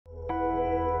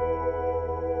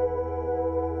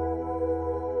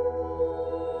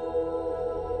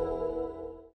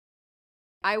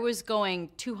I was going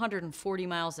 240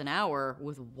 miles an hour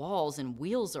with walls and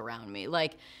wheels around me.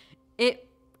 Like, it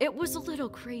was a little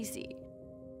crazy.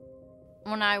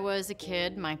 When I was a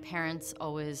kid, my parents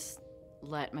always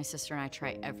let my sister and I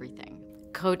try everything.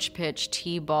 Coach pitch,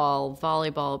 t-ball,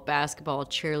 volleyball, basketball,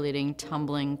 cheerleading,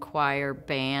 tumbling, choir,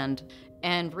 band,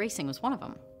 and racing was one of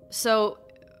them. So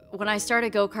when I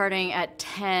started go-karting at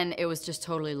 10, it was just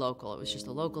totally local. It was just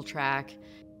a local track.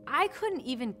 I couldn't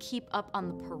even keep up on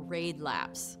the parade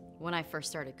laps when I first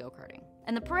started go-karting.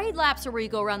 And the parade laps are where you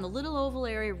go around the little oval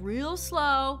area real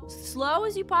slow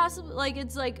as you possibly, like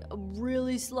it's like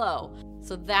really slow.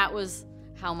 So that was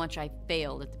how much I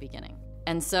failed at the beginning.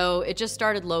 And so it just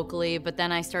started locally, but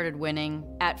then I started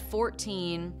winning. At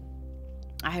 14,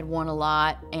 I had won a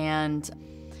lot, and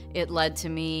it led to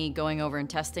me going over and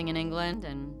testing in England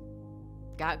and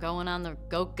got going on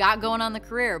the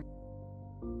career.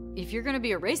 If you're gonna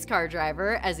be a race car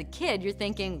driver, as a kid, you're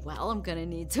thinking, well, I'm gonna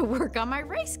need to work on my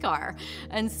race car.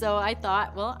 And so I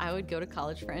thought, well, I would go to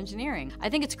college for engineering. I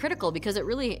think it's critical because it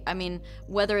really, I mean,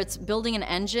 whether it's building an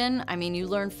engine, I mean, you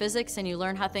learn physics and you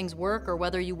learn how things work, or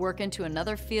whether you work into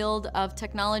another field of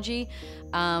technology,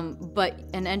 but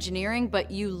in engineering,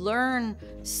 but you learn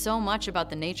so much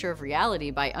about the nature of reality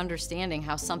by understanding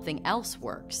how something else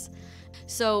works.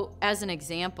 So as an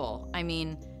example, I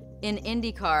mean, in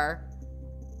IndyCar,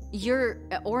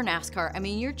 or NASCAR, I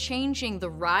mean, you're changing the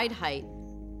ride height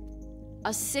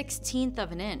a 1/16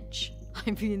 of an inch.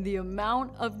 I mean, the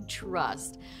amount of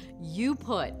trust you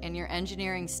put in your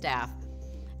engineering staff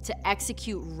to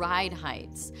execute ride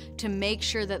heights, to make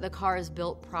sure that the car is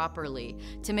built properly,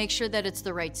 to make sure that it's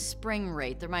the right spring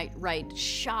rate, the right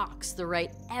shocks, the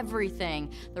right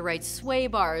everything, the right sway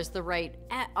bars, the right,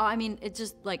 I mean, it's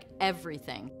just like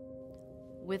everything.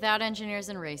 Without engineers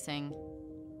in racing,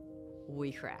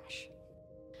 we crash.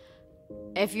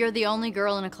 If you're the only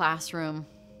girl in a classroom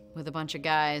with a bunch of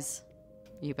guys,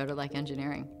 you better like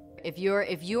engineering. If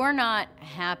you're not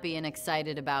happy and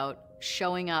excited about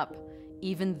showing up,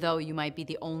 even though you might be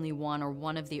the only one or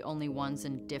one of the only ones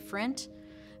and different,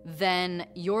 then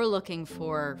you're looking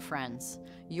for friends.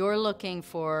 You're looking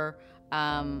for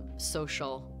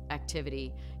social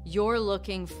activity. You're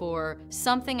looking for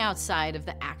something outside of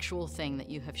the actual thing that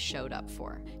you have showed up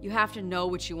for. You have to know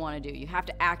what you want to do. You have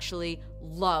to actually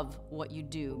love what you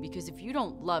do, because if you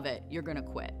don't love it, you're gonna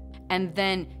quit. And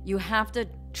then you have to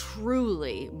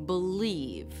truly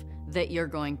believe that you're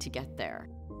going to get there.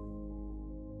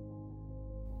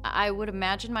 I would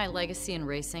imagine my legacy in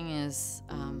racing is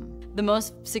the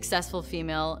most successful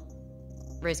female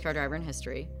race car driver in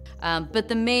history. But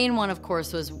the main one, of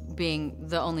course, was being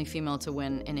the only female to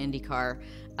win in IndyCar.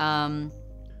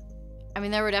 I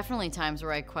mean, there were definitely times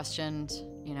where I questioned,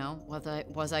 you know,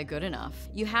 was I good enough?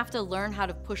 You have to learn how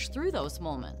to push through those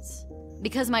moments.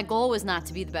 Because my goal was not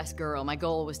to be the best girl, my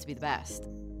goal was to be the best.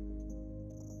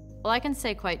 Well, I can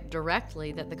say quite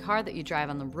directly that the car that you drive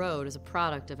on the road is a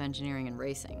product of engineering and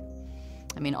racing.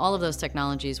 I mean, all of those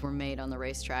technologies were made on the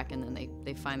racetrack, and then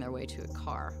they find their way to a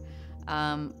car.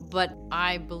 But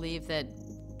I believe that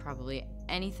probably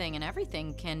anything and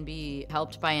everything can be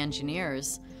helped by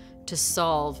engineers to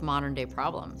solve modern day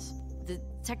problems. The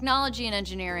technology and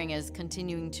engineering is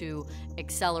continuing to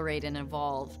accelerate and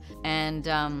evolve, and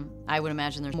I would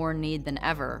imagine there's more need than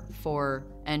ever for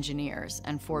engineers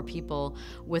and for people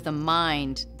with a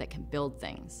mind that can build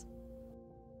things.